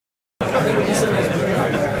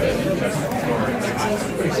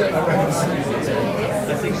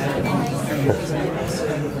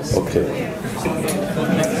Okay.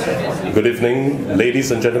 Good evening,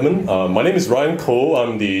 ladies and gentlemen. My name is Ryan Koh.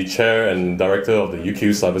 I'm the Chair and Director of the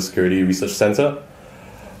UQ Cybersecurity Research Center.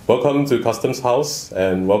 Welcome to Customs House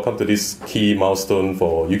and welcome to this key milestone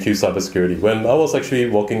for UQ Cybersecurity. When I was actually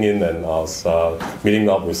walking in and I was meeting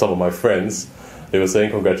up with some of my friends, they were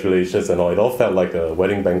saying congratulations and all. It all felt like a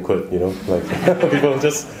wedding banquet, you know, like people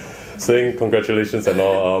just saying congratulations and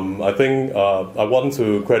all. I think I want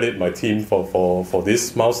to credit my team for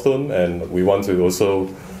this milestone, and we want to also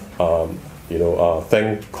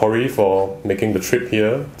thank Corey for making the trip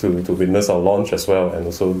here to witness our launch as well, and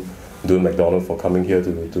also Dun McDonald for coming here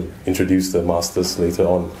to introduce the masters later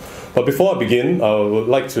on. But before I begin, I would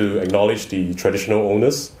like to acknowledge the traditional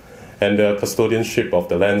owners and the custodianship of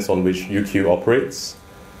the lands on which UQ operates.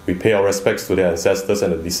 We pay our respects to their ancestors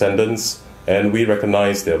and the descendants, and we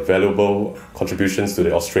recognize their valuable contributions to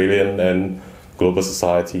the Australian and global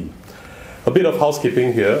society. A bit of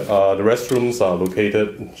housekeeping here. The restrooms are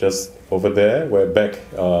located just over there, where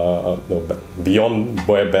beyond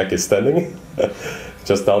where Beck is standing,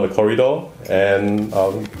 just down the corridor. And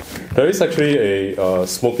there is actually a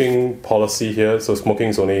smoking policy here, so smoking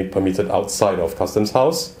is only permitted outside of Customs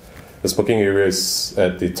House. The smoking area is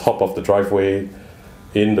at the top of the driveway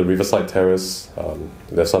in the Riverside Terrace.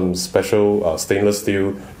 There's some special stainless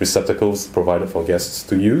steel receptacles provided for guests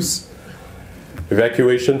to use.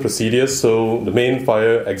 Evacuation procedures, so the main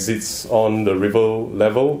fire exits on the river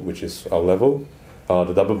level, which is our level.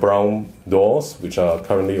 The double brown doors, which are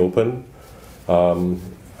currently open.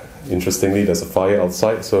 Interestingly, there's a fire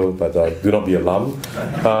outside, but do not be alarmed.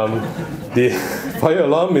 The fire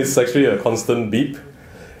alarm is actually a constant beep.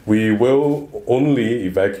 We will only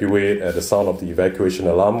evacuate at the sound of the evacuation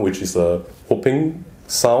alarm, which is a whooping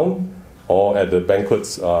sound, or at the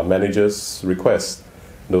banquet's manager's request.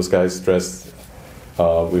 Those guys dressed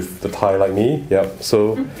with the tie like me, yeah.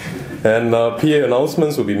 So, and PA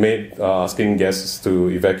announcements will be made asking guests to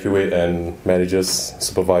evacuate, and managers,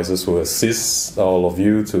 supervisors will assist all of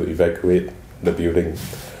you to evacuate the building.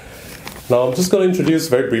 Now, I'm just going to introduce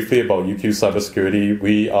very briefly about UQ Cybersecurity.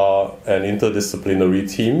 We are an interdisciplinary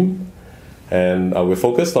team, and we're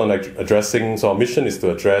focused on addressing, so our mission is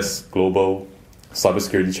to address global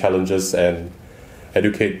cybersecurity challenges and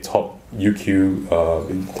educate top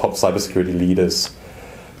cybersecurity leaders.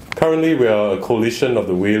 Currently, we are a coalition of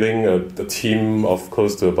the Wheeling, a team of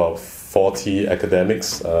close to about 40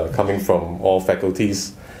 academics coming from all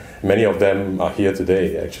faculties. Many of them are here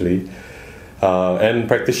today, actually. And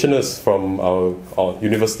practitioners from our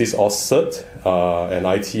university's OSCERT and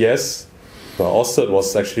ITS. OSCERT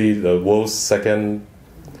was actually the world's second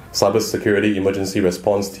cybersecurity emergency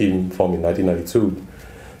response team formed in 1992.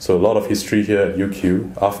 So a lot of history here at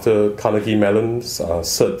UQ after Carnegie Mellon's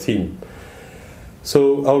CERT team.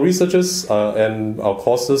 So our researchers and our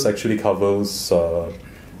courses actually covers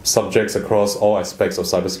subjects across all aspects of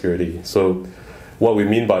cybersecurity. So what we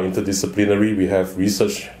mean by interdisciplinary, we have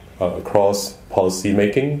research across policy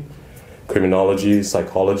making, criminology,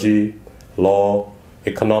 psychology, law,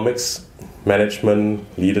 economics, management,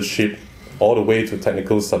 leadership, all the way to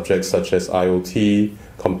technical subjects such as IoT,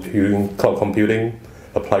 computing, cloud computing,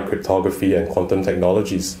 applied cryptography, and quantum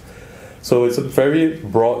technologies. So it's a very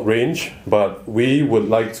broad range, but we would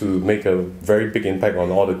like to make a very big impact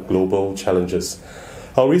on all the global challenges.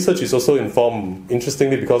 Our research is also informed,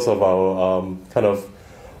 interestingly, because of our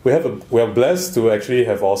we are blessed to actually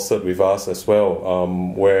have OSCERT with us as well,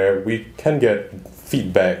 where we can get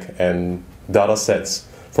feedback and data sets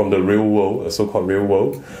from the real world, the so-called real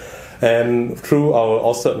world. And through our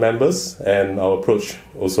OSCERT members, and our approach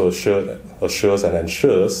also assures and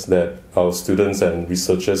ensures that our students and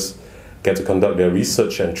researchers get to conduct their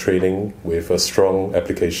research and training with a strong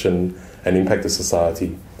application and impact to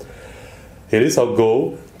society. It is our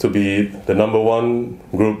goal to be the #1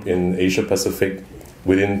 group in Asia Pacific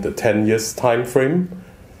within the 10 years time frame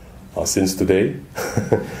since today,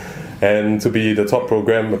 and to be the top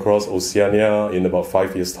program across Oceania in about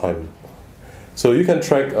 5 years' time. So you can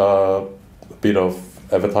track a bit of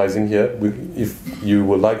advertising here. If you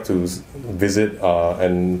would like to visit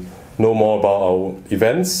and know more about our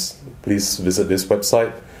events, please visit this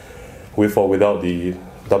website, with or without the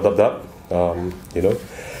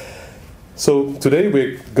So today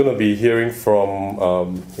we're going to be hearing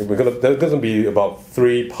from, there's going to be about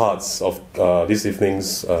 3 parts of this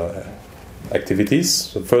evening's activities.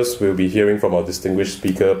 So first we'll be hearing from our distinguished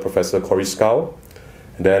speaker, Professor Corey Schou.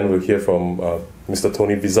 Then we'll hear from Mr.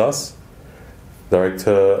 Tony Vizas,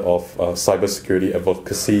 Director of Cybersecurity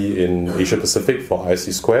Advocacy in Asia Pacific for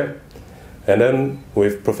ISC Squared. And then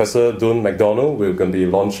with Professor Dun McDonald, we're going to be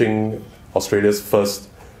launching Australia's first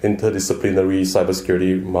interdisciplinary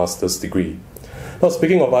cybersecurity master's degree. Now,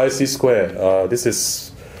 speaking of ISC Squared, this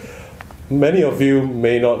is, many of you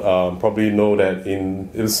may not probably know that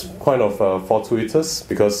it was kind of fortuitous,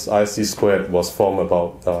 because ISC Squared was formed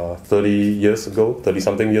about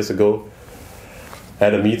 30-something years ago,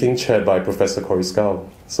 at a meeting chaired by Professor Corey Schou.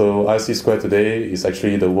 So ISC Squared today is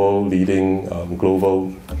actually the world-leading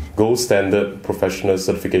global gold standard professional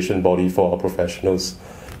certification body for our professionals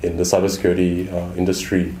in the cybersecurity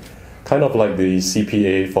industry, kind of like the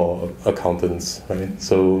CPA for accountants, right?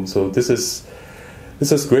 So this is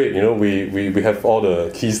great. You know, we have all the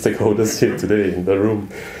key stakeholders here today in the room.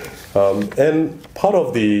 And part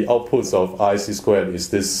of the outputs of ISC Squared is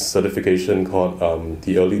this certification called,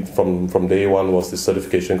 from day one was this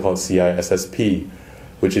certification called CISSP,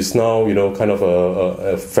 which is now, you know, kind of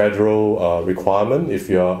a federal requirement. If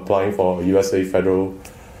you're applying for a USA federal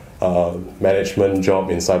management job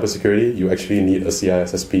in cybersecurity, you actually need a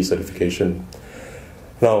CISSP certification.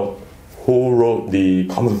 Now, who wrote the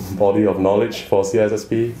common body of knowledge for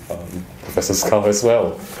CISSP? Professor Schou as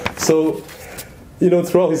well. So, you know,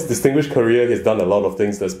 throughout his distinguished career, he's done a lot of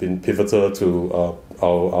things that's been pivotal to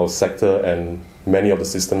our sector and many of the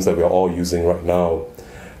systems that we are all using right now.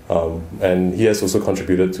 And he has also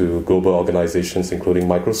contributed to global organizations, including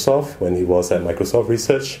Microsoft, when he was at Microsoft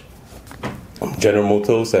Research, General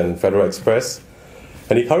Motors, and Federal Express.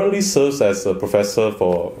 And he currently serves as a professor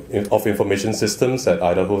of information systems at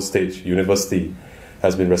Idaho State University,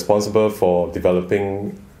 has been responsible for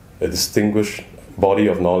developing a distinguished body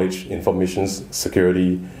of knowledge, information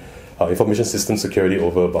system security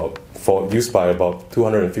used by about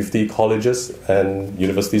 250 colleges and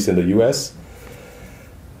universities in the US.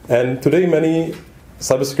 And today, many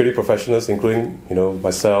cybersecurity professionals, including, you know,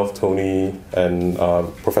 myself, Tony, and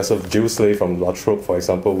Professor Jill Slay from La Trobe, for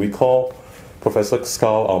example, we call Professor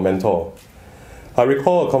Schou our mentor. I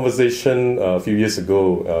recall a conversation a few years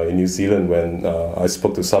ago in New Zealand when I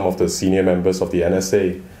spoke to some of the senior members of the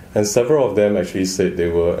NSA, and several of them actually said they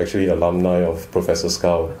were actually alumni of Professor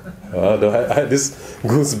Schou. I had this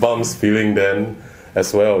goosebumps feeling then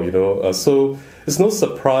as well, you know. So it's no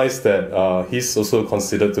surprise that he's also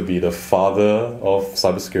considered to be the father of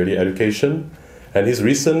cybersecurity education, and his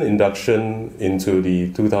recent induction into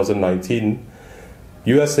the 2019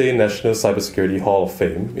 USA National Cybersecurity Hall of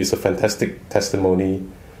Fame is a fantastic testimony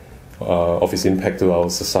of his impact to our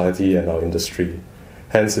society and our industry.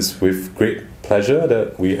 Hence, it's with great pleasure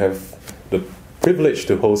that we have the privilege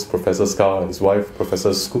to host Professor Schou and his wife,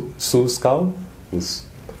 Professor Sue Schou, who's,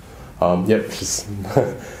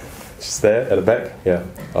 she's there at the back. Yeah.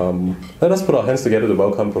 Let us put our hands together to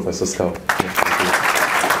welcome Professor Schou.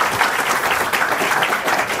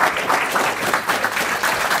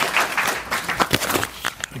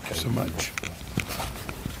 Thank you so much.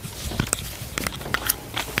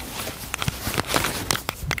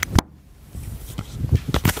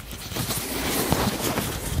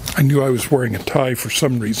 I knew I was wearing a tie for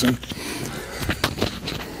some reason.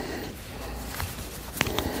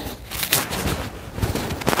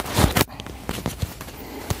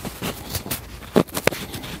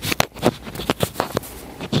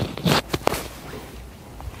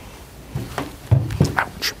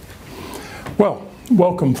 Ouch. Well,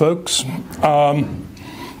 welcome, folks. I'm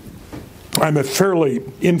a fairly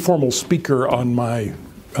informal speaker on my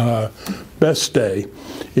best day,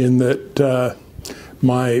 in that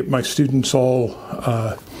my students all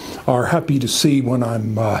are happy to see when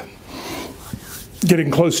I'm getting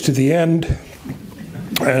close to the end,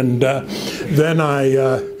 and then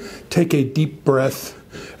I take a deep breath,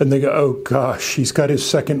 and they go, "Oh gosh, he's got his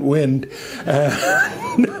second wind."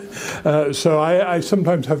 So I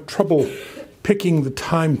sometimes have trouble picking the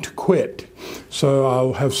time to quit, so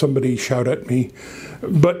I'll have somebody shout at me.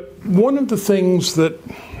 But one of the things that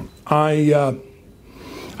I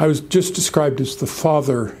was just described as the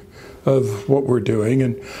father of what we're doing,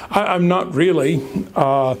 and I'm not really.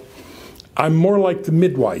 I'm more like the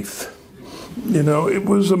midwife. You know, it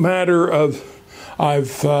was a matter of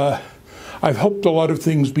I've helped a lot of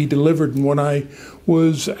things be delivered, and when I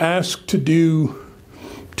was asked to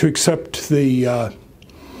accept the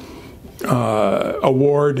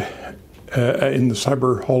award in the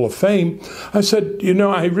Cyber Hall of Fame, I said, you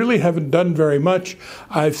know, I really haven't done very much.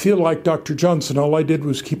 I feel like Dr. Johnson. All I did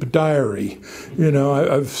was keep a diary. You know,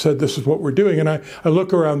 I've said this is what we're doing. And I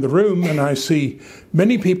look around the room and I see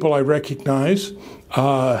many people I recognize.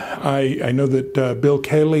 I know that Bill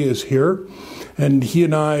Cayley is here. And he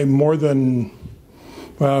and I, more than,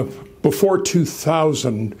 before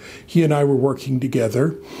 2000, he and I were working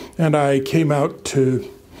together. And I came out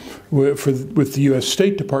with the U.S.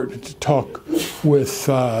 State Department to talk with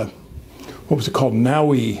what was it called,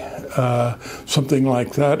 NAUI, something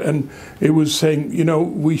like that. And it was saying, you know,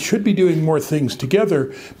 we should be doing more things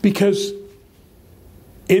together because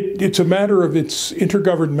it's a matter of it's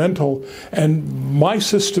intergovernmental, and my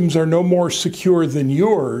systems are no more secure than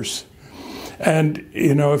yours. And,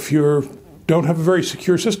 you know, if you don't have a very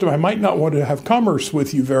secure system, I might not want to have commerce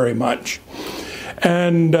with you very much.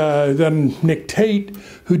 And then Nick Tate,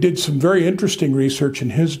 who did some very interesting research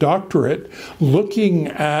in his doctorate, looking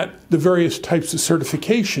at the various types of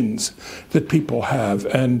certifications that people have.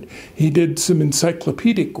 And he did some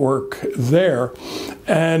encyclopedic work there.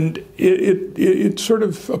 And it's sort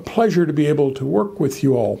of a pleasure to be able to work with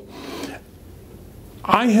you all.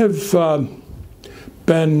 I have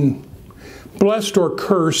been blessed or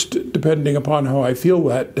cursed, depending upon how I feel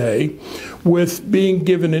that day, with being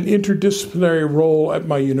given an interdisciplinary role at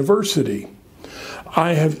my university.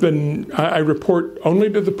 I report only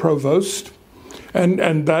to the provost,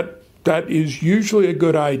 and that is usually a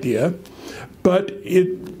good idea, but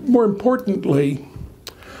more importantly,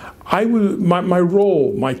 my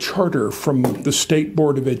role, my charter from the State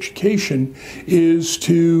Board of Education is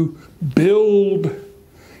to build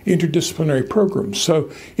interdisciplinary programs. So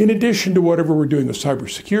in addition to whatever we're doing with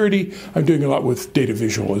cybersecurity, I'm doing a lot with data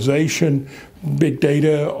visualization, big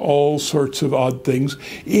data, all sorts of odd things,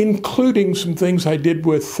 including some things I did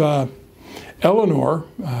with Eleanor,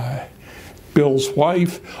 Bill's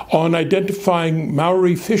wife, on identifying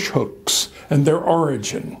Maori fish hooks and their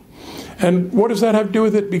origin. And what does that have to do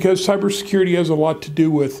with it? Because cybersecurity has a lot to do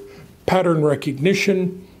with pattern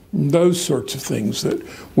recognition, those sorts of things that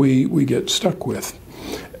we get stuck with.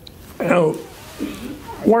 Now,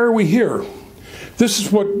 why are we here? This is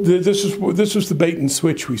the bait and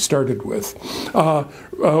switch we started with.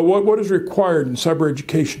 What is required in cyber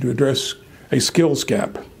education to address a skills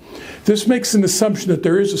gap? This makes an assumption that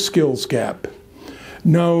there is a skills gap.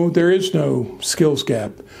 No, there is no skills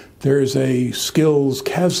gap. There is a skills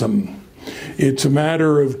chasm. It's a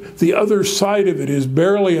matter of the other side of it is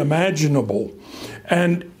barely imaginable,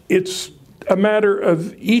 and it's a matter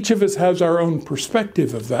of each of us has our own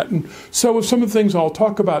perspective of that. And so with some of the things I'll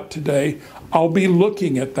talk about today, I'll be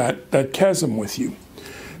looking at that chasm with you.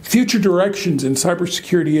 Future directions in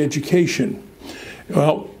cybersecurity education.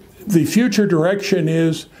 Well, the future direction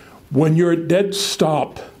is when you're at dead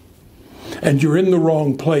stop and you're in the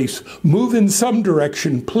wrong place, move in some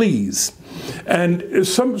direction, please. And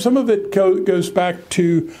some of it goes back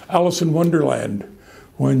to Alice in Wonderland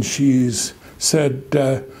when she's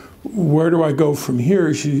said, where do I go from here?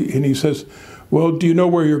 And he says, well, do you know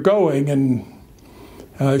where you're going? And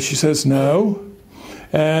she says, no.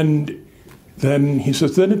 And then he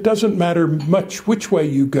says, then it doesn't matter much which way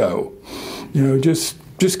you go. You know, just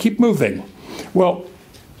keep moving. Well,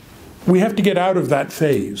 we have to get out of that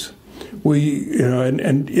phase.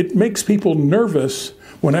 And it makes people nervous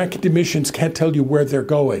when academicians can't tell you where they're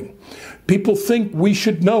going. People think we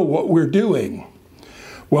should know what we're doing.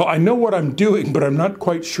 Well, I know what I'm doing, but I'm not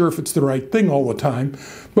quite sure if it's the right thing all the time,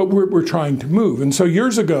 but we're trying to move. And so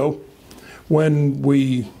years ago, when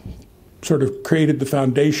we sort of created the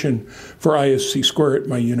foundation for ISC Square at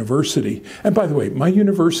my university, and by the way, my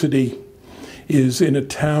university is in a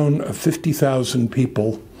town of 50,000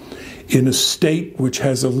 people, in a state which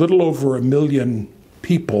has a little over 1 million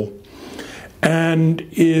people, and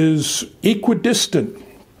is equidistant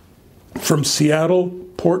from Seattle,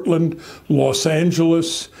 Portland, Los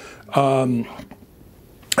Angeles, and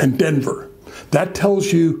Denver. That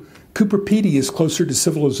tells you Cooper Pedy is closer to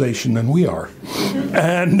civilization than we are.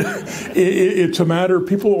 And it's a matter,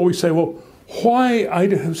 people always say, well, why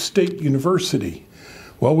Idaho State University?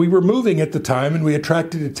 Well, we were moving at the time and we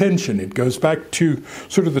attracted attention. It goes back to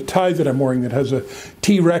sort of the tie that I'm wearing that has a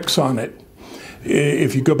T-Rex on it.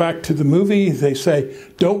 If you go back to the movie, they say,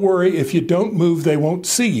 don't worry, if you don't move, they won't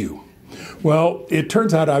see you. Well, it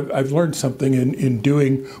turns out I've learned something in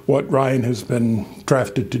doing what Ryan has been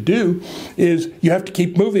drafted to do, is you have to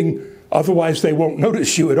keep moving, otherwise they won't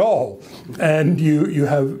notice you at all. And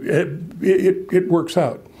it works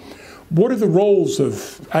out. What are the roles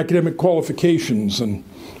of academic qualifications and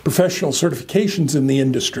professional certifications in the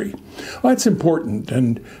industry? Well, that's important,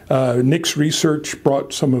 and Nick's research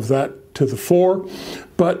brought some of that to the fore.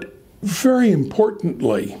 But very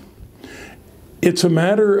importantly, it's a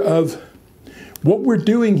matter of what we're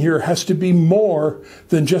doing here has to be more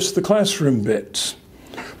than just the classroom bits.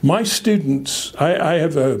 My students,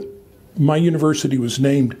 my university was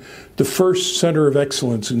named the first center of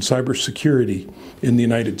excellence in cybersecurity in the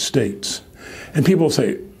United States. And people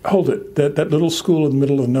say, hold it, that little school in the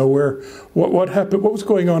middle of nowhere, what happened, what was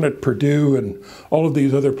going on at Purdue and all of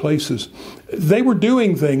these other places? They were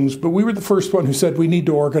doing things, but we were the first one who said we need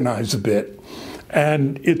to organize a bit.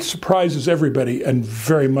 And it surprises everybody, and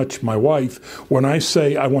very much my wife, when I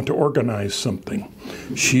say I want to organize something.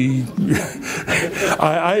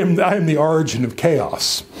 I am the origin of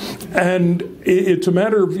chaos. And it's a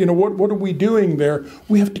matter of, what are we doing there?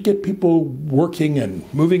 We have to get people working and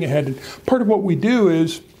moving ahead. And part of what we do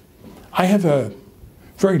is, I have a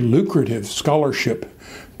very lucrative scholarship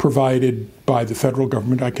provided by the federal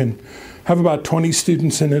government. I can have about 20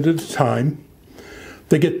 students in it at a time.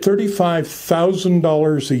 They get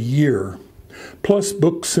 $35,000 a year, plus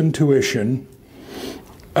books and tuition,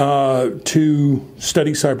 to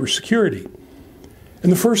study cybersecurity.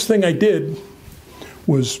 And the first thing I did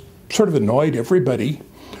was sort of annoyed everybody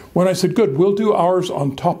when I said, good, we'll do ours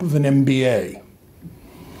on top of an MBA.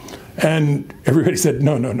 And everybody said,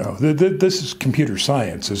 no, this is computer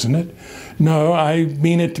science, isn't it? No, I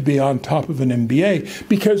mean it to be on top of an MBA,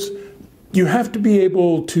 because you have to be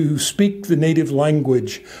able to speak the native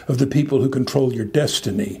language of the people who control your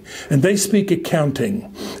destiny. And they speak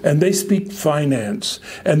accounting, and they speak finance.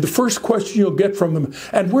 And the first question you'll get from them,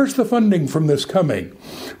 and where's the funding from this coming?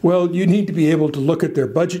 Well, you need to be able to look at their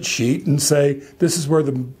budget sheet and say, this is where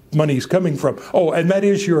the money's coming from. Oh, and that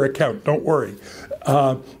is your account, don't worry.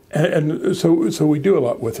 And so we do a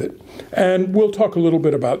lot with it. And we'll talk a little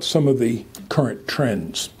bit about some of the current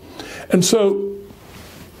trends. And so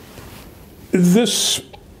this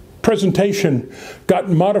presentation got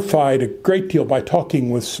modified a great deal by talking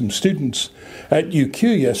with some students at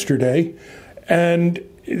UQ yesterday, and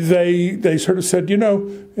they sort of said,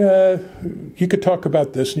 you could talk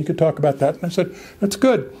about this and you could talk about that. And I said, that's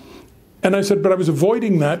good. And I said, but I was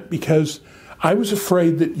avoiding that because I was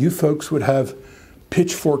afraid that you folks would have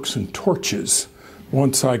pitchforks and torches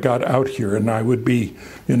once I got out here, and I would be,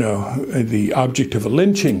 the object of a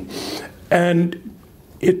lynching. And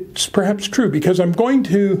it's perhaps true, because I'm going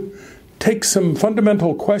to take some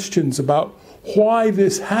fundamental questions about why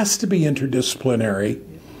this has to be interdisciplinary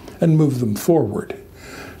and move them forward,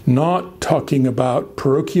 not talking about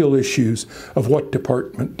parochial issues of what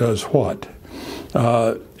department does what.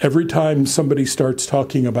 Every time somebody starts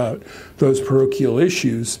talking about those parochial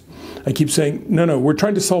issues, I keep saying, no, we're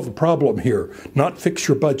trying to solve a problem here, not fix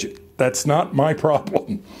your budget. That's not my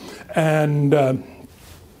problem. And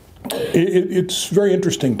it's very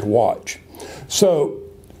interesting to watch. So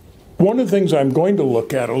one of the things I'm going to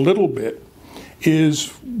look at a little bit is,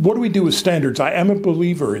 what do we do with standards? I am a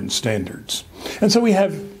believer in standards. And so we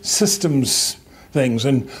have systems things.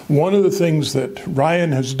 And one of the things that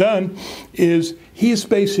Ryan has done is he has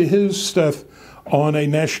based his stuff on a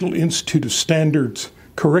National Institute of Standards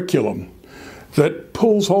curriculum that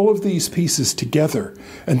pulls all of these pieces together.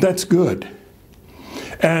 And that's good.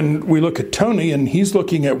 And we look at Tony, and he's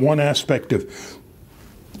looking at one aspect of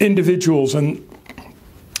individuals, and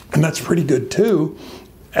that's pretty good too.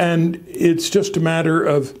 And it's just a matter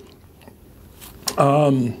of,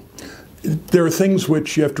 there are things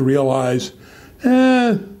which you have to realize,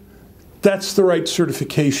 that's the right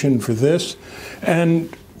certification for this.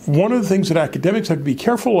 And one of the things that academics have to be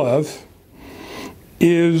careful of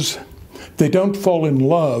is they don't fall in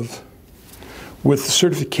love with the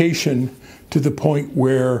certification to the point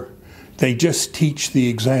where they just teach the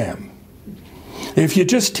exam. If you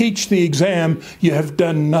just teach the exam, you have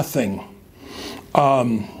done nothing.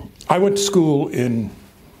 I went to school in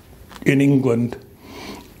England,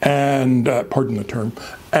 and pardon the term,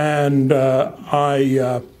 and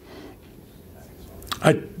I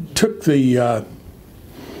took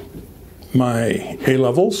my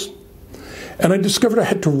A-levels, and I discovered I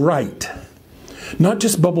had to write, not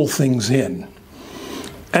just bubble things in.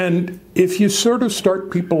 And if you sort of start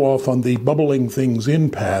people off on the bubbling things in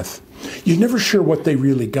path, you're never sure what they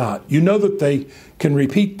really got. You know that they can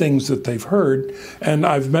repeat things that they've heard, and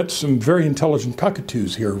I've met some very intelligent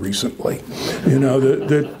cockatoos here recently,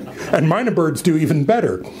 and minor birds do even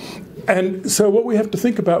better. And so what we have to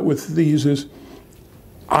think about with these is,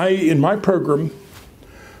 in my program,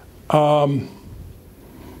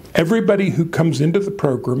 everybody who comes into the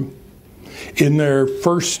program in their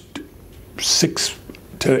first 6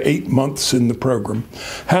 to 8 months in the program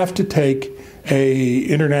have to take a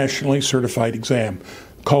internationally certified exam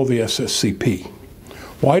called the SSCP.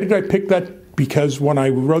 Why did I pick that? Because when I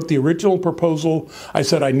wrote the original proposal, I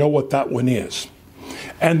said I know what that one is.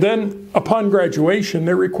 And then upon graduation,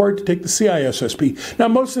 they're required to take the CISSP. Now,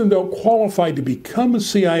 most of them don't qualify to become a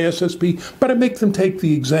CISSP, but I make them take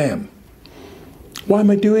the exam. Why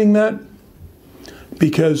am I doing that?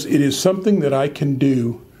 Because it is something that I can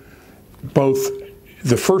do both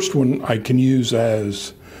The first one I can use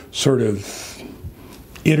as sort of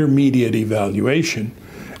intermediate evaluation,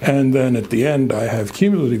 and then at the end I have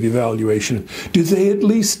cumulative evaluation. Do they at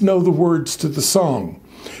least know the words to the song?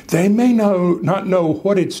 They may not know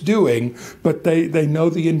what it's doing, but they know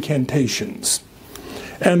the incantations.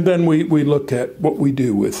 And then we look at what we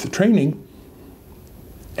do with the training,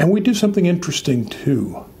 and we do something interesting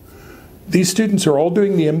too. These students are all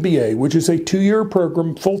doing the MBA, which is a 2-year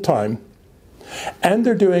program full-time, and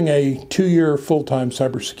they're doing a 2-year full-time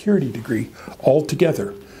cybersecurity degree all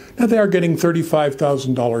together. Now, they are getting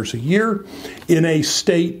 $35,000 a year in a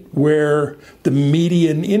state where the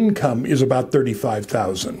median income is about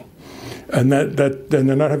 $35,000. And then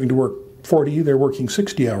they're not having to work 40, they're working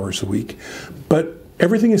 60 hours a week. But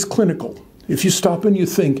everything is clinical. If you stop and you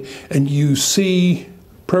think and you see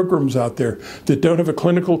programs out there that don't have a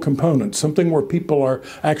clinical component, something where people are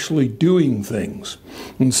actually doing things.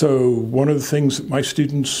 And so one of the things that my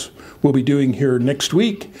students will be doing here next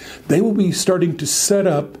week, they will be starting to set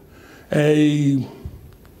up a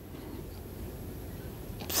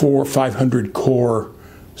 400 or 500 core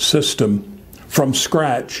system from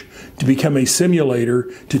scratch to become a simulator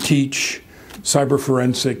to teach cyber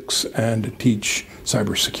forensics and to teach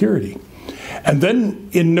cybersecurity. And then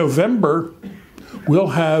in November, we'll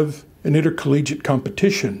have an intercollegiate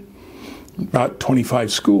competition. About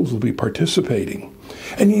 25 schools will be participating.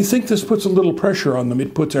 And you think this puts a little pressure on them.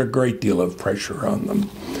 It puts a great deal of pressure on them.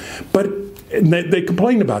 But they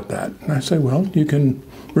complain about that. And I say, well, you can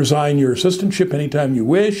resign your assistantship anytime you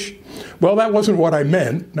wish. Well, that wasn't what I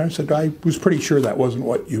meant. And I said, I was pretty sure that wasn't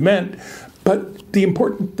what you meant. But the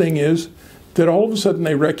important thing is that all of a sudden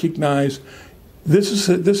they recognize this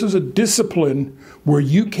is a discipline where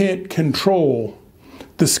you can't control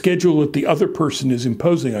the schedule that the other person is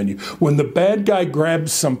imposing on you. When the bad guy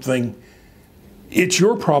grabs something, it's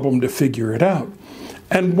your problem to figure it out.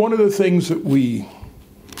 And one of the things that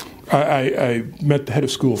I met the head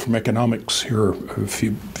of school from economics here a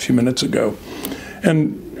few minutes ago,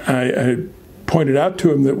 and I pointed out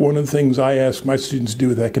to him that one of the things I ask my students to do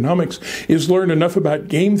with economics is learn enough about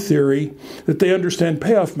game theory that they understand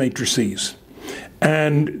payoff matrices.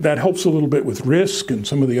 And that helps a little bit with risk and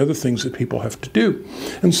some of the other things that people have to do.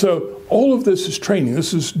 And so all of this is training.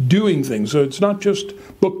 This is doing things. So it's not just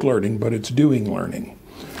book learning, but it's doing learning.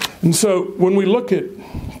 And so when we look at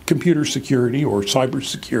computer security or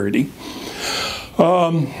cybersecurity,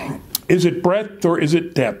 is it breadth or is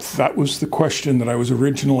it depth? That was the question that I was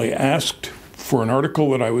originally asked for an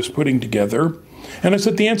article that I was putting together. And I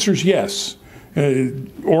said the answer is yes.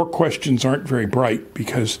 Or questions aren't very bright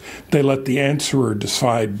because they let the answerer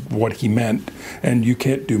decide what he meant, and you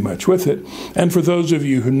can't do much with it. And for those of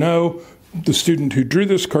you who know, the student who drew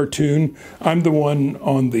this cartoon, I'm the one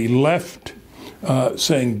on the left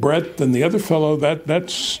saying breadth, and the other fellow,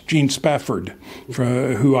 that's Gene Spafford,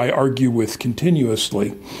 who I argue with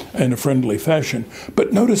continuously in a friendly fashion.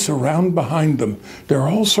 But notice around behind them, there are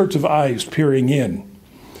all sorts of eyes peering in.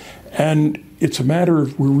 And it's a matter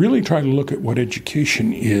of, we're really trying to look at what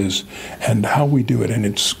education is and how we do it. And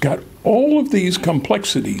it's got all of these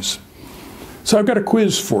complexities. So I've got a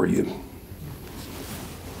quiz for you.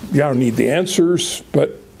 You don't need the answers,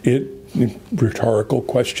 but rhetorical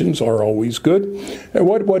questions are always good. And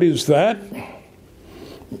what is that?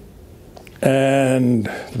 And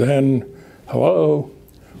then, hello,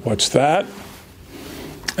 what's that?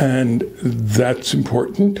 And that's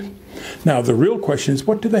important. Now, the real question is,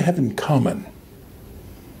 what do they have in common?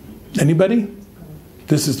 Anybody?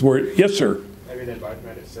 This is the word. Yes, sir? Maybe they're both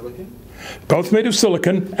made of silicon? Both made of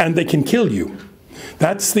silicon, and they can kill you.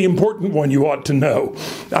 That's the important one you ought to know.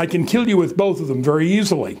 I can kill you with both of them very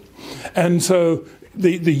easily. And so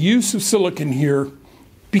the use of silicon here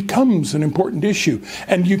becomes an important issue.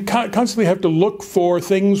 And you constantly have to look for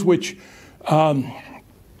things which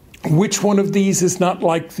one of these is not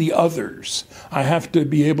like the others. I have to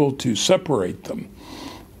be able to separate them.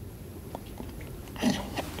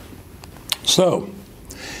 So,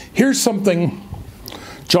 here's something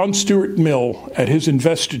John Stuart Mill at his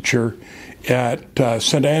investiture at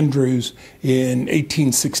St. Andrews in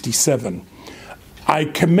 1867. I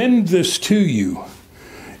commend this to you.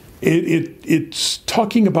 It's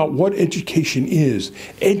talking about what education is.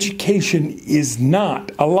 Education is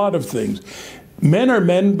not a lot of things. Men are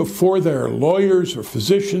men before they're lawyers or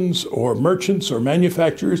physicians or merchants or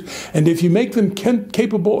manufacturers. And if you make them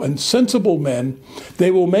capable and sensible men, they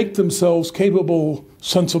will make themselves capable,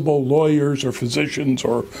 sensible lawyers or physicians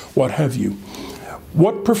or what have you.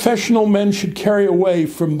 What professional men should carry away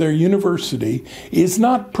from their university is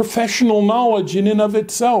not professional knowledge in and of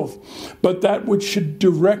itself, but that which should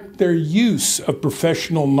direct their use of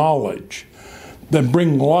professional knowledge. then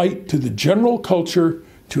bring light to the general culture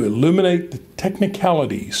to illuminate the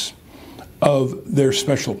technicalities of their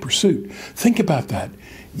special pursuit. Think about that.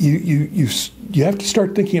 You have to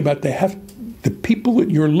start thinking about the people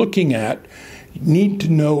that you're looking at need to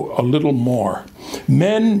know a little more.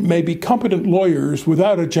 Men may be competent lawyers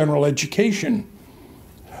without a general education.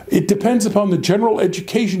 It depends upon the general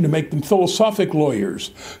education to make them philosophic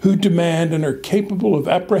lawyers who demand and are capable of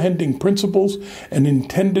apprehending principles and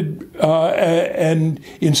instead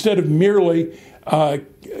of merely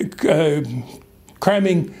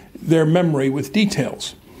cramming their memory with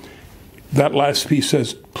details. That last piece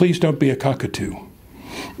says, please don't be a cockatoo.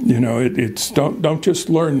 You know, it's don't just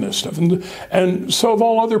learn this stuff. And so of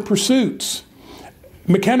all other pursuits,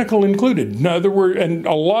 mechanical included. In other words, and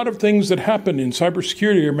a lot of things that happen in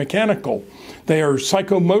cybersecurity are mechanical. They are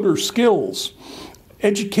psychomotor skills.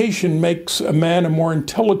 Education makes a man a more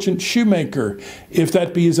intelligent shoemaker, if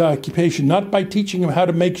that be his occupation, not by teaching him how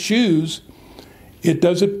to make shoes. It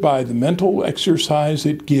does it by the mental exercise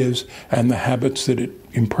it gives and the habits that it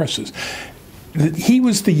impresses. He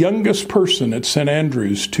was the youngest person at St.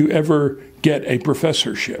 Andrews to ever get a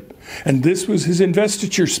professorship. And this was his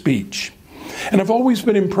investiture speech. And I've always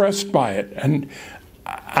been impressed by it. And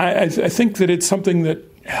I think that it's something that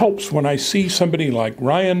helps when I see somebody like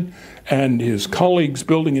Ryan and his colleagues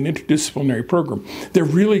building an interdisciplinary program. They're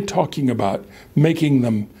really talking about making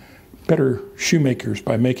them better shoemakers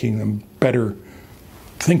by making them better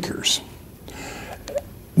thinkers.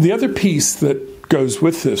 The other piece that goes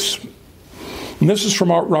with this, and this is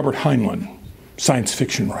from Robert Heinlein, science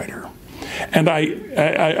fiction writer. And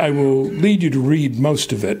I will lead you to read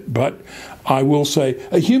most of it, but I will say,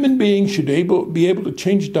 a human being should be able to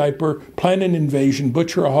change a diaper, plan an invasion,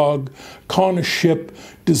 butcher a hog, con a ship,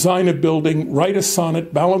 design a building, write a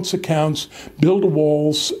sonnet, balance accounts, build a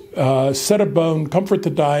walls, set a bone, comfort the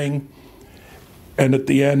dying. And at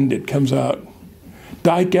the end it comes out,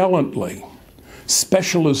 die gallantly.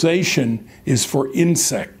 Specialization is for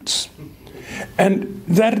insects. And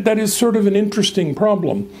that is sort of an interesting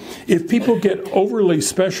problem. If people get overly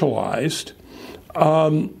specialized,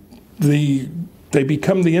 they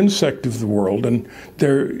become the insect of the world, and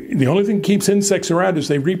the only thing that keeps insects around is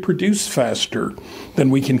they reproduce faster than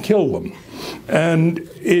we can kill them. And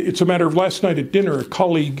it's a matter of last night at dinner, a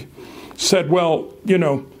colleague said, well, you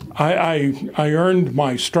know, I earned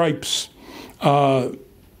my stripes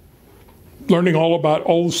learning all about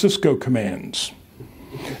all the Cisco commands.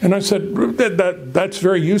 And I said, that's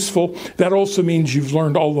very useful. That also means you've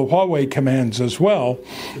learned all the Huawei commands as well.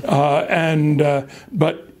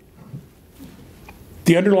 But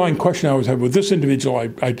the underlying question I always have with this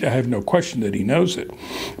individual, I have no question that he knows it.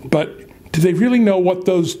 But do they really know what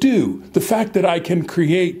those do? The fact that I can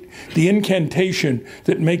create the incantation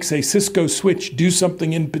that makes a Cisco switch do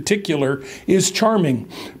something in particular is charming.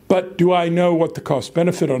 But do I know what the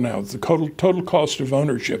cost-benefit on that, the total cost of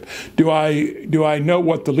ownership? Do I know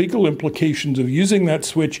what the legal implications of using that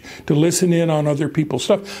switch to listen in on other people's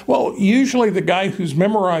stuff? Well, usually the guy who's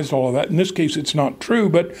memorized all of that, in this case it's not true,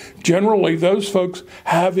 but generally those folks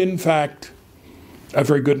have in fact a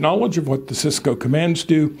very good knowledge of what the Cisco commands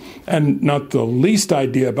do and not the least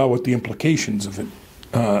idea about what the implications of it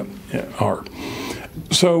are.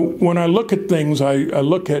 So when I look at things, I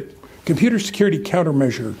look at computer security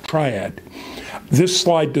countermeasure triad. This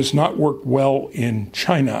slide does not work well in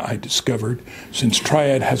China, I discovered, since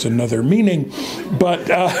triad has another meaning. But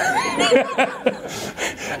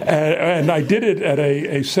and I did it at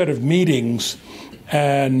a set of meetings,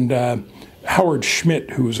 and Howard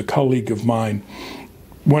Schmidt, who was a colleague of mine,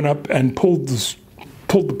 went up and pulled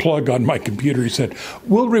the plug on my computer. He said,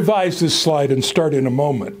 we'll revise this slide and start in a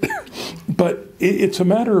moment. But it's a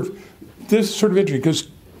matter of this sort of interesting, because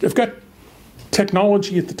I've got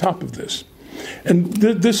technology at the top of this. And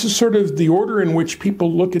this is sort of the order in which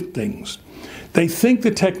people look at things. They think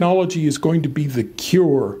the technology is going to be the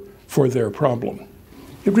cure for their problem.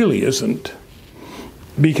 It really isn't.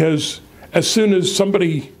 Because as soon as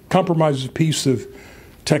somebody compromises a piece of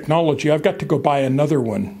technology, I've got to go buy another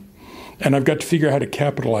one. And I've got to figure out how to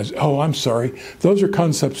capitalize. Oh, I'm sorry. Those are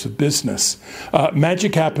concepts of business.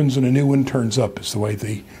 Magic happens and a new one turns up is the way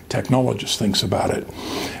the technologist thinks about it.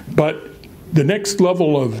 But the next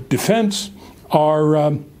level of defense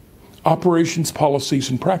are operations,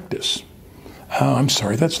 policies, and practice. I'm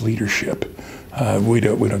sorry, that's leadership. We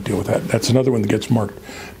don't deal with that. That's another one that gets marked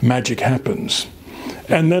magic happens.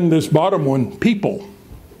 And then this bottom one, people.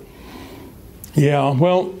 Yeah,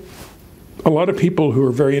 well, a lot of people who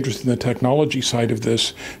are very interested in the technology side of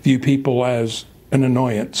this view people as an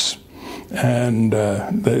annoyance and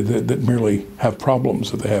that merely have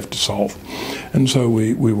problems that they have to solve. And so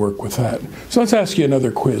we work with that. So let's ask you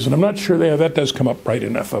another quiz. And I'm not sure that does come up bright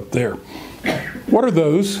enough up there. What are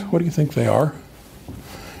those? What do you think they are?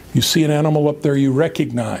 You see an animal up there you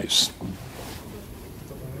recognize.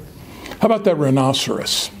 How about that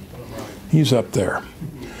rhinoceros? He's up there.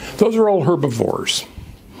 Those are all herbivores.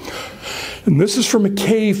 And this is from a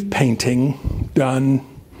cave painting done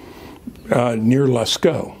near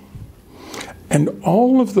Lascaux. And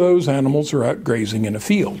all of those animals are out grazing in a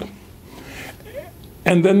field.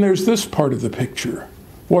 And then there's this part of the picture.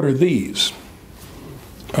 What are these?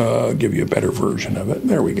 I'll give you a better version of it.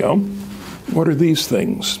 There we go. What are these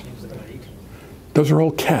things? Those are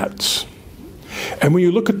all cats. And when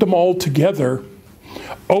you look at them all together,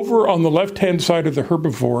 over on the left-hand side are the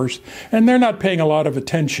herbivores, and they're not paying a lot of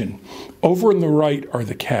attention. Over on the right are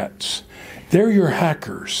the cats. They're your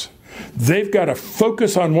hackers. They've got to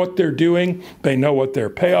focus on what they're doing. They know what their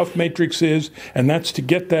payoff matrix is, and that's to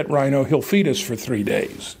get that rhino. He'll feed us for 3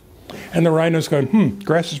 days. And the rhino's going,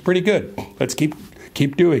 grass is pretty good. Let's keep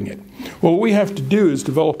doing it. Well, what we have to do is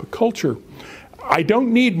develop a culture. I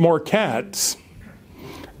don't need more cats.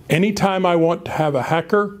 Anytime I want to have a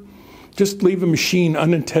hacker, just leave a machine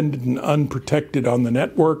unattended and unprotected on the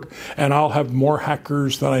network, and I'll have more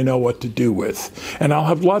hackers than I know what to do with. And I'll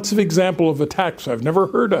have lots of examples of attacks I've never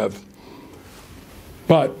heard of.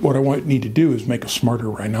 But what I need to do is make a smarter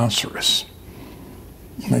rhinoceros.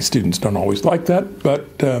 My students don't always like that, but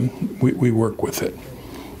we work with it.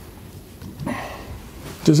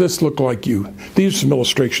 Does this look like you? These are some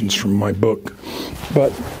illustrations from my book.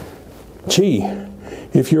 But, gee,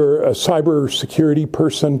 if you're a cyber security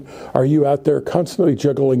person, are you out there constantly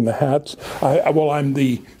juggling the hats? Well, I'm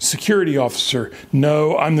the security officer.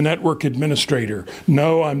 No, I'm the network administrator.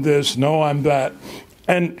 No, I'm this. No, I'm that.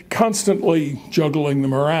 And constantly juggling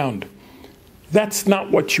them around. That's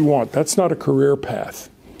not what you want. That's not a career path.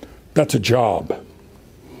 That's a job.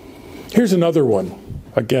 Here's another one.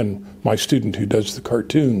 Again, my student who does the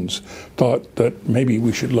cartoons thought that maybe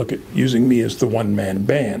we should look at using me as the one-man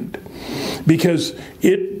band. Because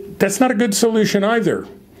that's not a good solution either.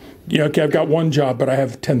 Okay, I've got one job, but I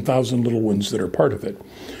have 10,000 little ones that are part of it.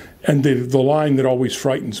 And the line that always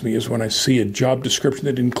frightens me is when I see a job description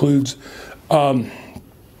that includes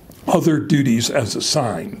other duties as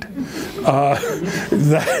assigned.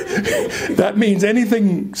 That means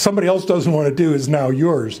anything somebody else doesn't want to do is now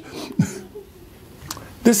yours.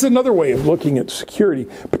 This is another way of looking at security,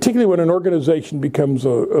 particularly when an organization becomes a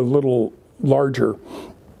little larger.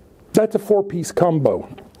 That's a 4-piece combo.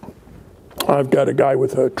 I've got a guy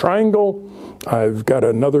with a triangle. I've got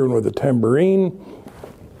another one with a tambourine.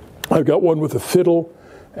 I've got one with a fiddle,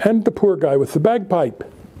 and the poor guy with the bagpipe.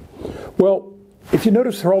 Well, if you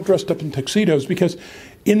notice, they're all dressed up in tuxedos because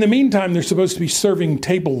in the meantime, they're supposed to be serving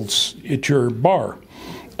tables at your bar.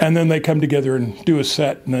 And then they come together and do a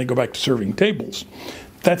set, and then they go back to serving tables.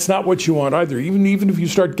 That's not what you want either. Even if you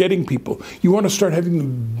start getting people, you want to start having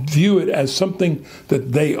them view it as something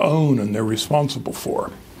that they own and they're responsible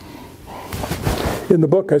for. In the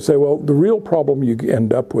book, I say, well, the real problem you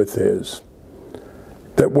end up with is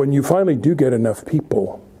that when you finally do get enough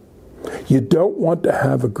people, you don't want to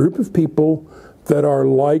have a group of people that are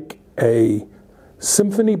like a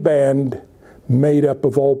symphony band made up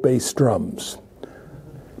of all bass drums.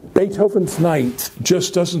 Beethoven's Ninth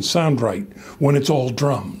just doesn't sound right when it's all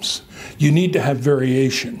drums. You need to have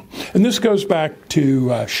variation. And this goes back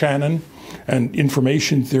to Shannon and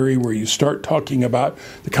information theory, where you start talking about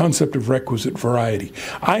the concept of requisite variety.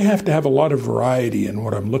 I have to have a lot of variety in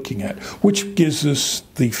what I'm looking at, which gives us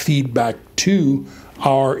the feedback to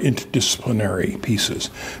our interdisciplinary pieces,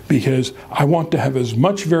 because I want to have as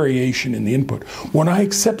much variation in the input. When I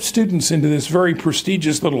accept students into this very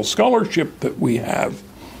prestigious little scholarship that we have,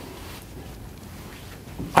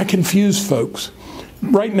 I confuse folks.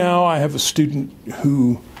 Right now, I have a student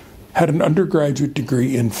who had an undergraduate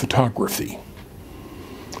degree in photography.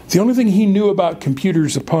 The only thing he knew about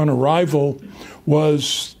computers upon arrival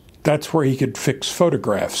was that's where he could fix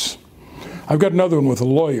photographs. I've got another one with a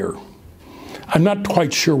lawyer. I'm not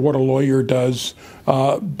quite sure what a lawyer does,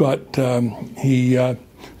 but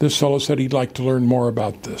this fellow said he'd like to learn more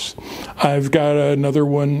about this. I've got another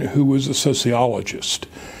one who was a sociologist.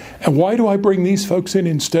 And why do I bring these folks in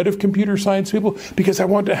instead of computer science people? Because I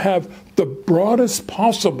want to have the broadest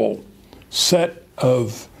possible set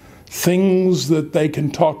of things that they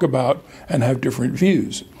can talk about and have different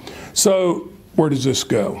views. So where does this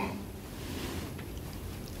go?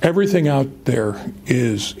 Everything out there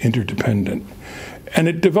is interdependent. And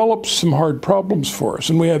it develops some hard problems for us.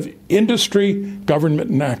 And we have industry,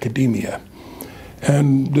 government, and academia.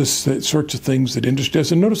 And this sorts of things that industry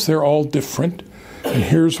does. And notice they're all different. and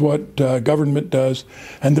here's what government does.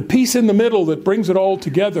 And the piece in the middle that brings it all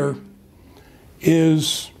together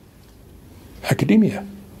is academia,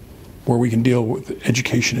 where we can deal with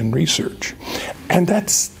education and research. And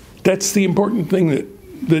that's the important thing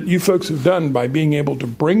that you folks have done by being able to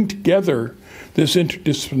bring together this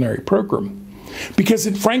interdisciplinary program. Because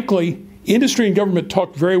frankly, industry and government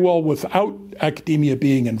talk very well without academia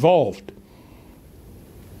being involved.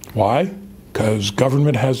 Why? Because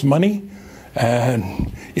government has money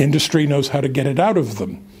and industry knows how to get it out of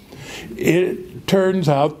them. It turns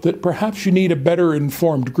out that perhaps you need a better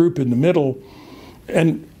informed group in the middle.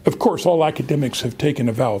 And of course, all academics have taken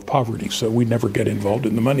a vow of poverty, so we never get involved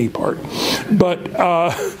in the money part. But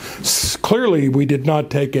clearly, we did not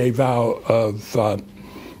take a vow of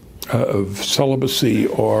celibacy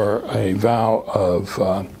or a vow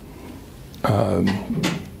of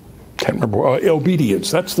can't remember, obedience.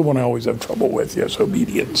 That's the one I always have trouble with. Yes,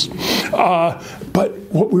 obedience. But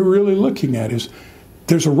what we're really looking at is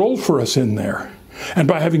there's a role for us in there, and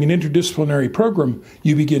by having an interdisciplinary program,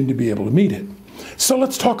 you begin to be able to meet it. So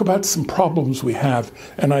let's talk about some problems we have,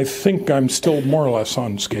 and I think I'm still more or less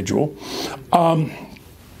on schedule.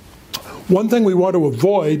 One thing we want to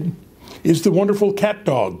avoid is the wonderful cat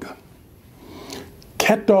dog.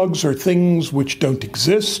 Cat dogs are things which don't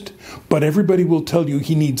exist, but everybody will tell you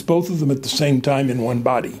he needs both of them at the same time in one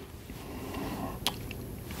body.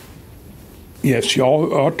 Yes, you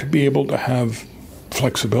all ought to be able to have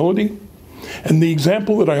flexibility. And the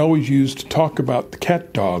example that I always use to talk about the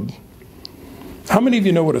cat dog, how many of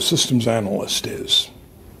you know what a systems analyst is?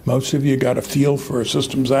 Most of you got a feel for a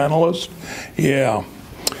systems analyst? Yeah.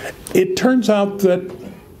 It turns out that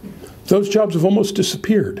those jobs have almost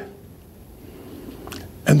disappeared.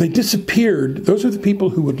 And they disappeared. Those are the people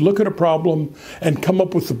who would look at a problem and come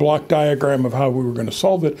up with the block diagram of how we were going to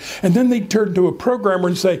solve it. And then they'd turn to a programmer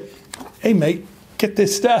and say, hey, mate, get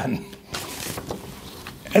this done.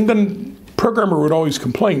 And then the programmer would always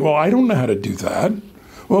complain, well, I don't know how to do that.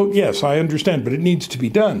 Well, yes, I understand, but it needs to be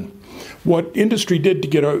done. What industry did to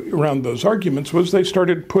get around those arguments was they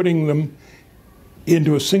started putting them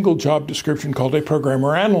into a single job description called a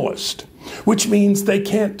programmer analyst, which means they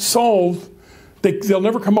can't solve, they'll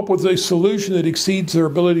never come up with a solution that exceeds their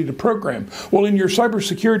ability to program. Well, in your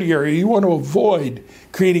cybersecurity area, you want to avoid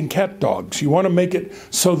creating cat dogs. You want to make it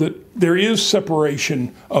so that there is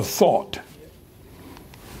separation of thought.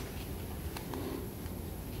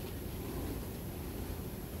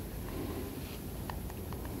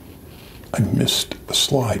 I missed a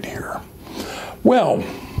slide here. Well,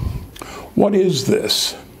 what is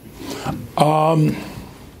this?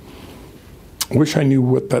 Wish I knew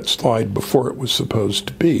what that slide before it was supposed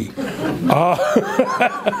to be.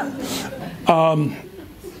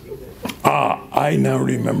 I now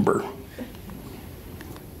remember.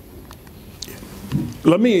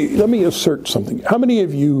 Let me assert something. How many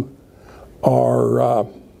of you are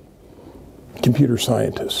computer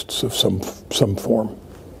scientists of some form?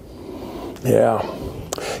 Yeah,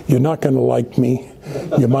 you're not going to like me.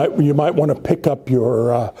 You might want to pick up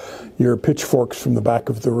your pitchforks from the back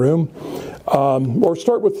of the room, or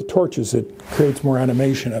start with the torches. It creates more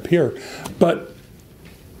animation up here. But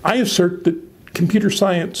I assert that computer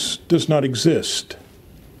science does not exist.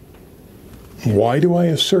 Why do I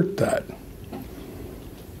assert that?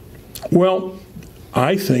 Well,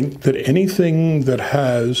 I think that anything that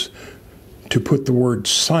has to put the word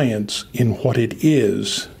science in what it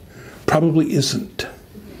is probably isn't.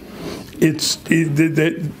 Because,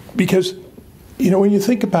 when you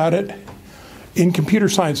think about it, in computer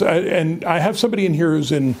science, and I have somebody in here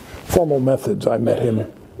who's in formal methods. I met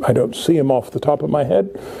him. I don't see him off the top of my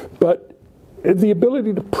head, but the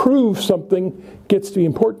ability to prove something gets to be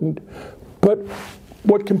important. But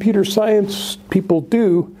what computer science people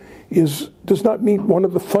do does not meet one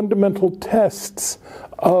of the fundamental tests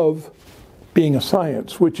of being a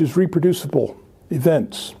science, which is reproducible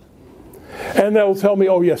events. And they'll tell me,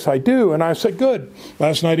 oh, yes, I do. And I said, good.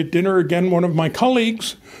 Last night at dinner, again, one of my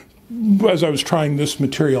colleagues, as I was trying this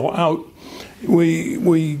material out,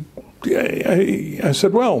 I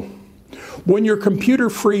said, well, when your computer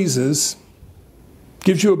freezes,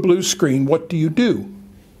 gives you a blue screen, what do you do?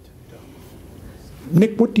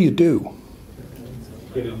 Nick, what do you do?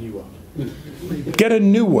 Get a new one. Get a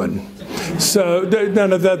new one. So,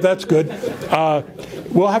 no, that's good.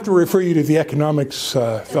 We'll have to refer you to the economics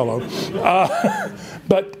fellow.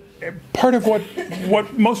 But part of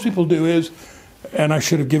what most people do is, and I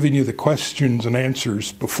should have given you the questions and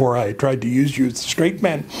answers before I tried to use you as the straight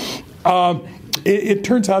man. It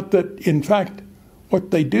turns out that, in fact,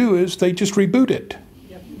 what they do is they just reboot it.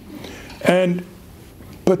 Yep.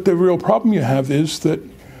 But the real problem you have is that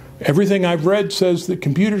Everything I've read says that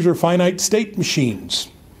computers are finite state machines.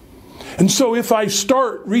 And so if I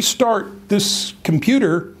restart this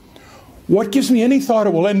computer, what gives me any thought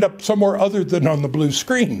it will end up somewhere other than on the blue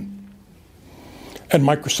screen? And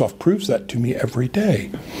Microsoft proves that to me every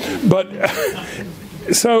day. But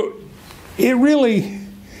so it really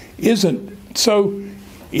isn't. So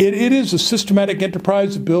it is a systematic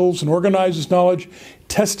enterprise that builds and organizes knowledge,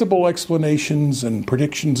 testable explanations and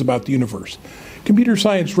predictions about the universe. Computer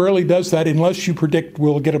science rarely does that unless you predict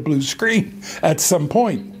we'll get a blue screen at some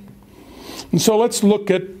point. And so let's look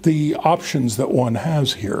at the options that one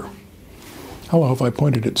has here. Hello, have I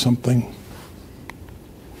pointed at something?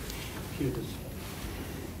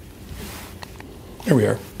 There we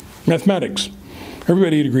are. Mathematics.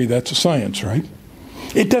 Everybody would agree that's a science, right?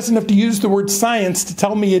 It doesn't have to use the word science to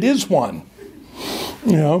tell me it is one.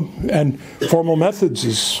 You know, and formal methods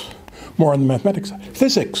is more on the mathematics side.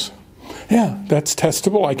 Physics. Yeah, that's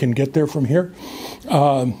testable. I can get there from here.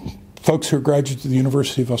 Folks who are graduates of the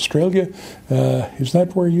University of Australia, is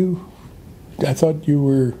that where you, I thought you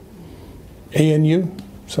were ANU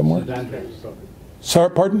somewhere? St. Andrews. Sorry,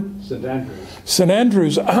 pardon? St. Andrews. St.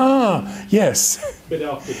 Andrews, yes. Bit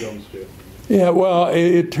after John Stewart. Yeah, well,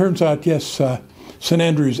 it turns out, yes, St.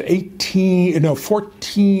 Andrews,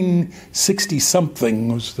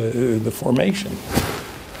 1460-something was the formation.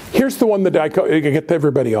 Here's the one that I get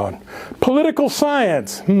everybody on. Political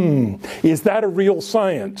science. Is that a real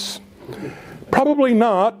science? Probably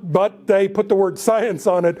not, but they put the word science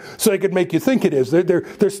on it so they could make you think it is.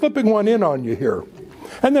 They're slipping one in on you here.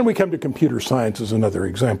 And then we come to computer science as another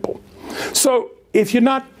example. So if you're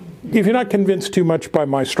not convinced too much by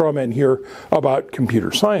my straw man here about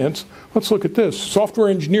computer science, let's look at this. Software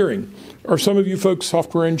engineering. Are some of you folks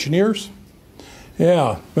software engineers?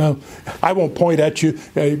 Yeah, well, I won't point at you.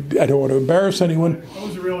 I don't want to embarrass anyone. I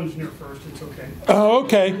was a real engineer first, it's okay. Oh,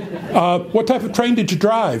 okay. What type of train did you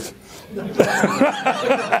drive?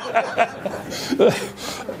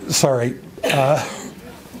 Sorry.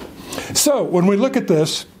 So when we look at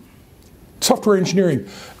this, software engineering,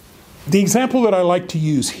 the example that I like to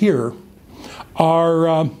use here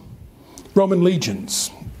are Roman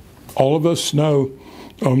legions. All of us know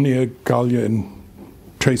Omnia, Gallia, and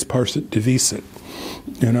Tres Parsit Divisit.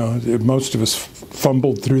 You know, most of us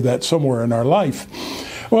fumbled through that somewhere in our life.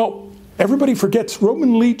 Well, everybody forgets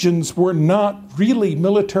Roman legions were not really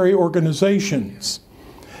military organizations.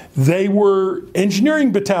 They were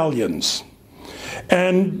engineering battalions.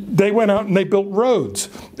 And they went out and they built roads.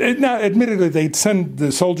 Now, admittedly, they'd send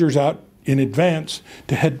the soldiers out in advance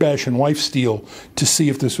to head bash and wife steal to see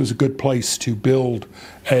if this was a good place to build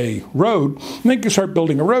a road. And they could start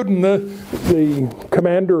building a road, and the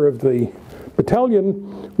commander of the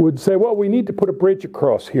battalion would say, well, we need to put a bridge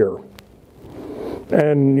across here.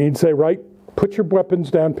 And he'd say, right, put your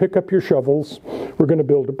weapons down, pick up your shovels, we're going to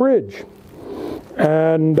build a bridge.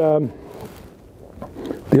 And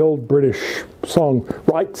the old British song,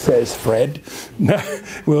 right says Fred, now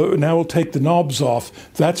we'll take the knobs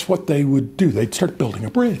off. That's what they would do. They'd start building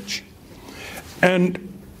a bridge. And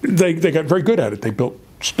they got very good at it. They built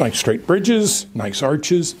nice straight bridges, nice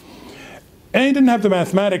arches. And they didn't have the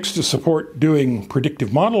mathematics to support doing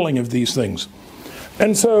predictive modeling of these things.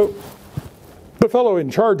 And so the fellow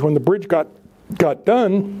in charge, when the bridge got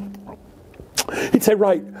done, he'd say,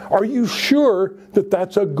 right, are you sure that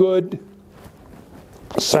that's a good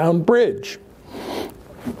sound bridge?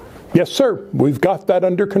 Yes, sir, we've got that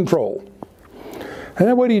under control. And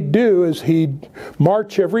then what he'd do is he'd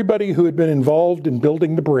march everybody who had been involved in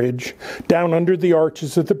building the bridge down under the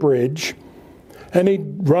arches of the bridge, and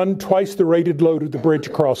he'd run twice the rated load of the bridge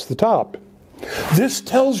across the top. This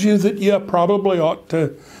tells you that you probably ought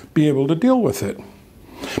to be able to deal with it.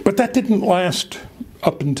 But that didn't last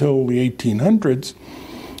up until the 1800s.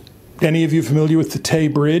 Any of you familiar with the Tay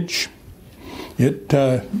Bridge? It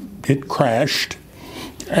crashed.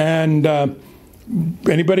 And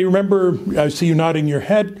anybody remember, I see you nodding your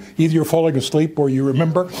head, either you're falling asleep or you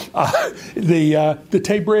remember, the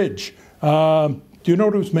Tay Bridge. Do you know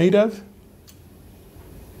what it was made of?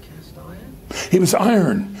 Cast iron? It was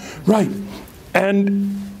iron, right.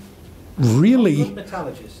 And really... Not good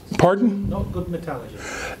metallurgists. Pardon? Not good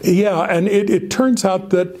metallurgists. Yeah, and it turns out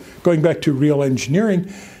that, going back to real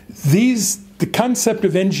engineering, the concept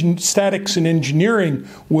of statics in engineering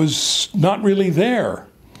was not really there.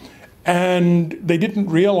 And they didn't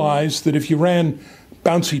realize that if you ran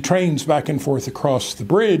bouncy trains back and forth across the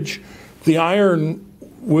bridge, the iron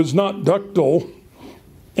was not ductile,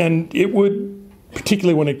 and it would,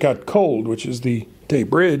 particularly when it got cold, which is the Tay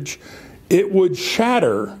Bridge, it would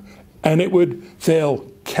shatter, and it would fail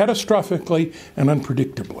catastrophically and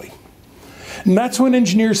unpredictably. And that's when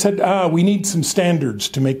engineers said, we need some standards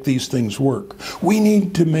to make these things work. We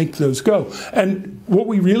need to make those go. And what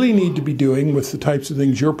we really need to be doing with the types of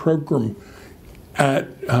things your program at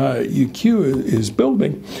UQ is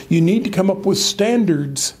building, you need to come up with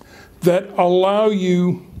standards that allow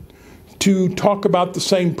you to talk about the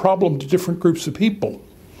same problem to different groups of people.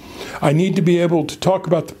 I need to be able to talk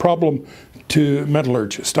about the problem to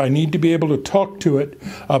metallurgists. I need to be able to talk to it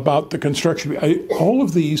about the construction. All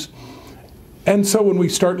of these. And so when we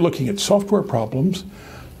start looking at software problems,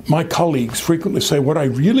 my colleagues frequently say, what I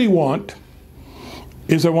really want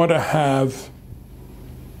is I want to have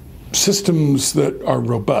systems that are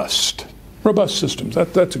robust. Robust systems,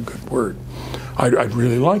 that's a good word. I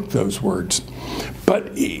really like those words. But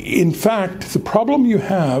in fact, the problem you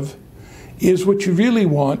have is what you really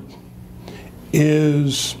want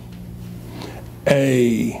is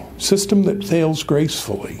a system that fails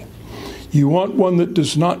gracefully. You want one that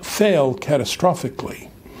does not fail catastrophically.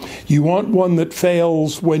 You want one that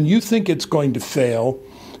fails when you think it's going to fail,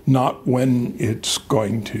 not when it's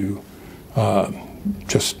going to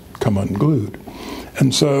just come unglued.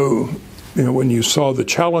 And so, when you saw the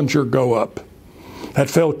Challenger go up, that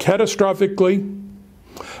failed catastrophically,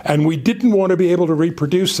 and we didn't want to be able to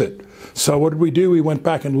reproduce it. So what did we do? We went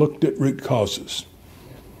back and looked at root causes.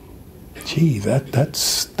 Gee,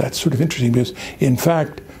 that's sort of interesting, because in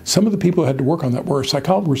fact, some of the people who had to work on that were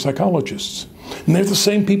psychologists. And they're the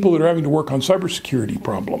same people that are having to work on cybersecurity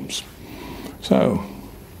problems. So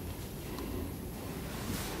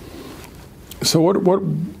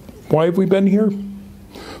why have we been here?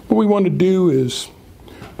 What we want to do is,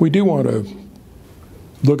 we do want to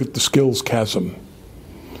look at the skills chasm.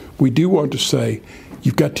 We do want to say,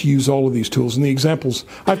 you've got to use all of these tools. And the examples,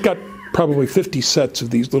 I've got probably 50 sets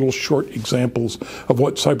of these little short examples of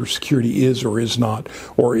what cybersecurity is or is not,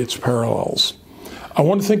 or its parallels. I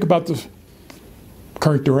want to think about the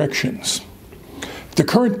current directions. The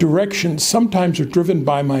current directions sometimes are driven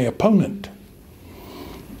by my opponent.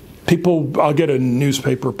 I'll get a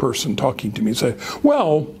newspaper person talking to me and say,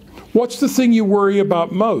 well, what's the thing you worry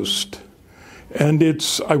about most? And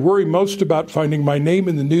I worry most about finding my name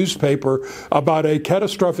in the newspaper about a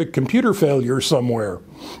catastrophic computer failure somewhere.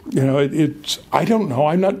 I don't know.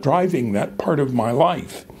 I'm not driving that part of my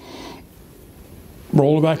life.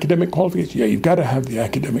 Role of academic qualifications? Yeah, you've got to have the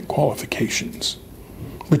academic qualifications.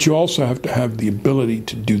 But you also have to have the ability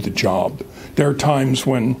to do the job. There are times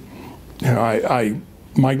when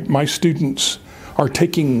my students are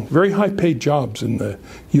taking very high-paid jobs in the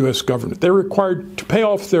U.S. government. They're required to pay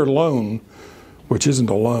off their loan, which isn't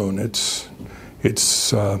a loan, it's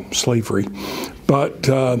slavery. But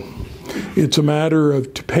it's a matter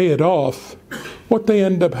of, to pay it off, what they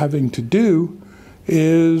end up having to do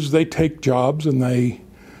is they take jobs and they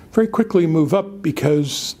very quickly move up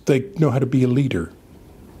because they know how to be a leader.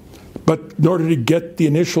 But in order to get the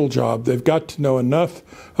initial job, they've got to know enough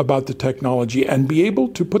about the technology and be able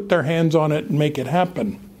to put their hands on it and make it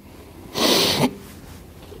happen.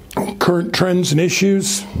 Current trends and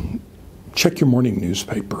issues. Check your morning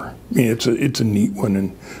newspaper. It's a neat one,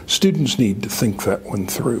 and students need to think that one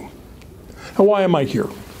through. Now, why am I here?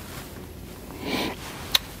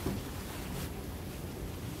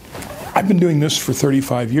 I've been doing this for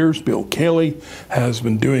 35 years. Bill Cayley has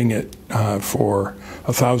been doing it for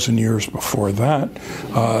 1,000 years before that.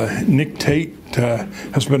 Nick Tate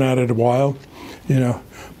has been at it a while,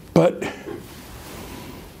 But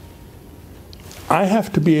I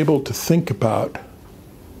have to be able to think about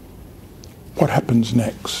what happens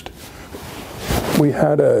next. We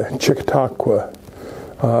had a Chautauqua,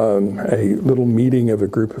 a little meeting of a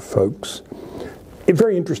group of folks.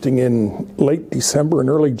 Very interesting, in late December and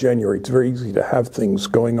early January, it's very easy to have things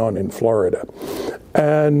going on in Florida.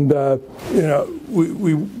 And,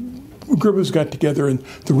 we group of us got together, and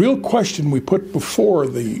the real question we put before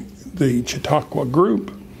the Chautauqua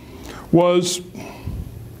group was,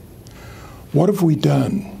 what have we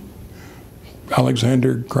done?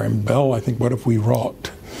 Alexander Graham Bell, I think, what have we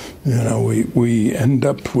wrought? We end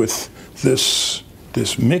up with this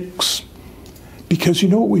mix, because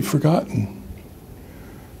what we've forgotten?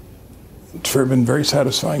 It's been very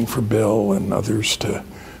satisfying for Bill and others to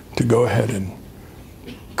go ahead and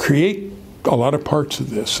create a lot of parts of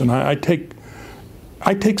this, and I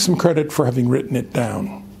take some credit for having written it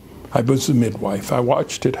down. I was the midwife. I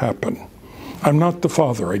watched it happen. I'm not the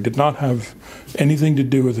father. I did not have anything to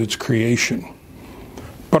do with its creation.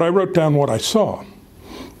 But I wrote down what I saw.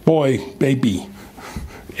 Boy, baby,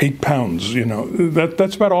 8 pounds,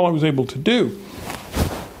 that's about all I was able to do.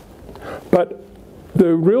 But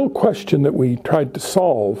the real question that we tried to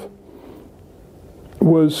solve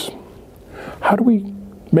was, how do we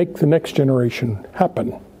make the next generation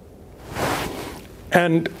happen.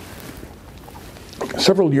 And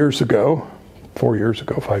several years ago, 4 years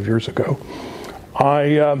ago, 5 years ago, I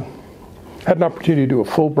had an opportunity to do a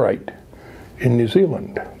Fulbright in New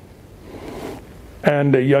Zealand.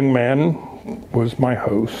 And a young man was my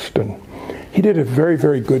host, and he did a very,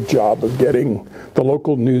 very good job of getting the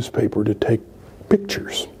local newspaper to take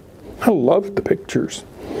pictures. I loved the pictures.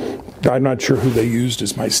 I'm not sure who they used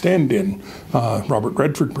as my stand-in, Robert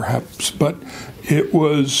Redford perhaps, but it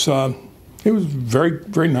was a very,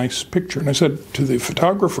 very nice picture. And I said to the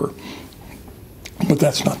photographer, but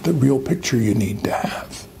that's not the real picture you need to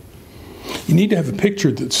have. You need to have a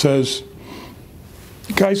picture that says,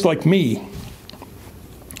 guys like me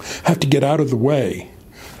have to get out of the way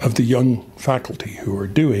of the young faculty who are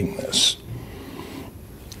doing this.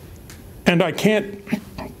 And I can't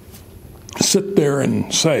sit there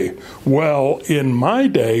and say, well, in my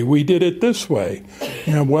day, we did it this way.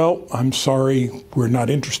 You know, well, I'm sorry, we're not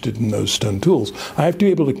interested in those stun tools. I have to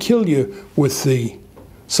be able to kill you with the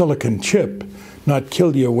silicon chip, not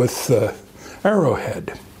kill you with the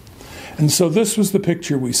arrowhead. And so this was the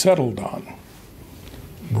picture we settled on.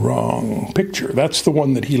 Wrong picture. That's the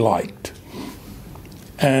one that he liked.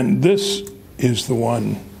 And this is the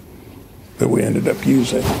one that we ended up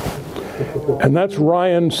using. And that's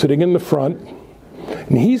Ryan sitting in the front.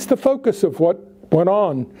 And he's the focus of what went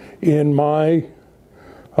on in my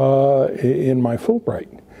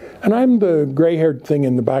Fulbright. And I'm the gray-haired thing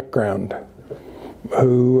in the background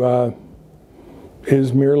who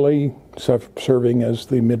is merely serving as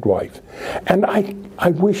the midwife. And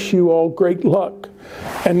I wish you all great luck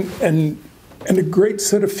and a great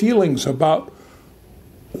set of feelings about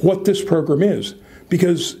what this program is.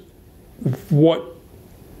 Because what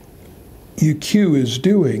UQ is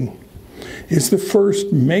doing is the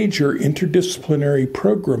first major interdisciplinary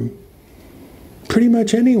program pretty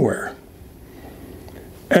much anywhere.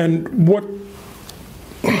 And what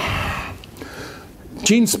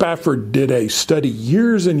Gene Spafford did a study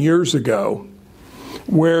years and years ago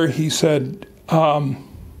where he said,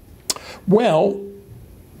 well,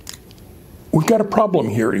 we've got a problem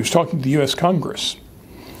here. He was talking to the U.S. Congress.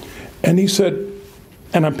 And he said,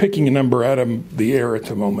 and I'm picking a number out of the air at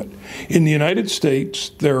the moment, in the United States,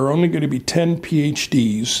 there are only going to be 10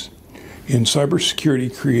 PhDs in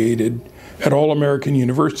cybersecurity created at all American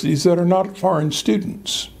universities that are not foreign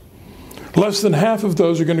students. Less than half of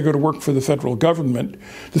those are going to go to work for the federal government.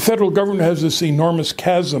 The federal government has this enormous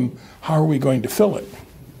chasm. How are we going to fill it?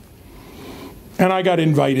 And I got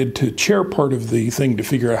invited to chair part of the thing to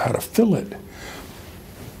figure out how to fill it.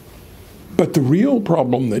 But the real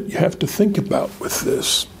problem that you have to think about with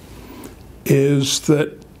this is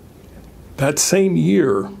that that same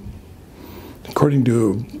year, according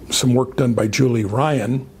to some work done by Julie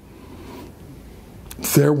Ryan,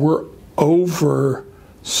 there were over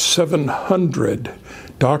 700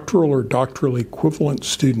 doctoral or doctoral equivalent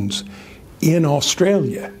students in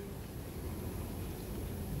Australia.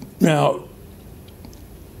 Now,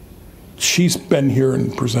 she's been here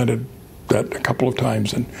and presented that a couple of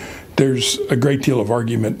times, and there's a great deal of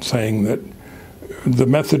argument saying that the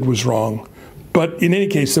method was wrong. But in any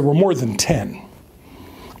case, there were more than 10.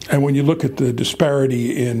 And when you look at the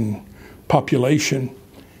disparity in population,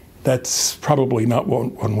 that's probably not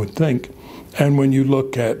what one would think. And when you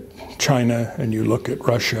look at China and you look at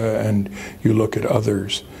Russia and you look at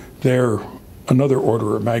others, they're another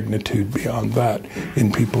order of magnitude beyond that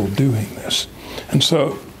in people doing this. And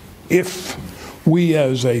so if we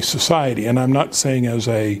as a society, and I'm not saying as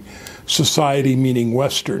a society meaning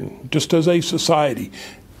Western, just as a society,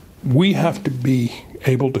 we have to be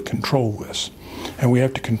able to control this. And we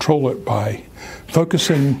have to control it by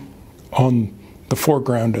focusing on the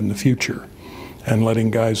foreground and the future and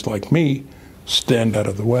letting guys like me stand out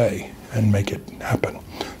of the way and make it happen.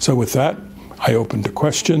 So with that, I open to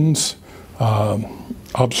questions,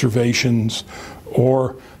 observations,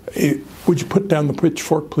 or would you put down the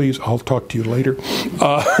pitchfork, please? I'll talk to you later.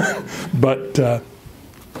 But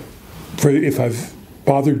if I've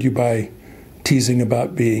bothered you by teasing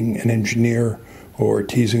about being an engineer or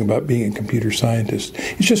teasing about being a computer scientist,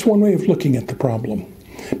 it's just one way of looking at the problem.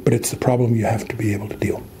 But it's the problem you have to be able to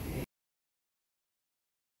deal.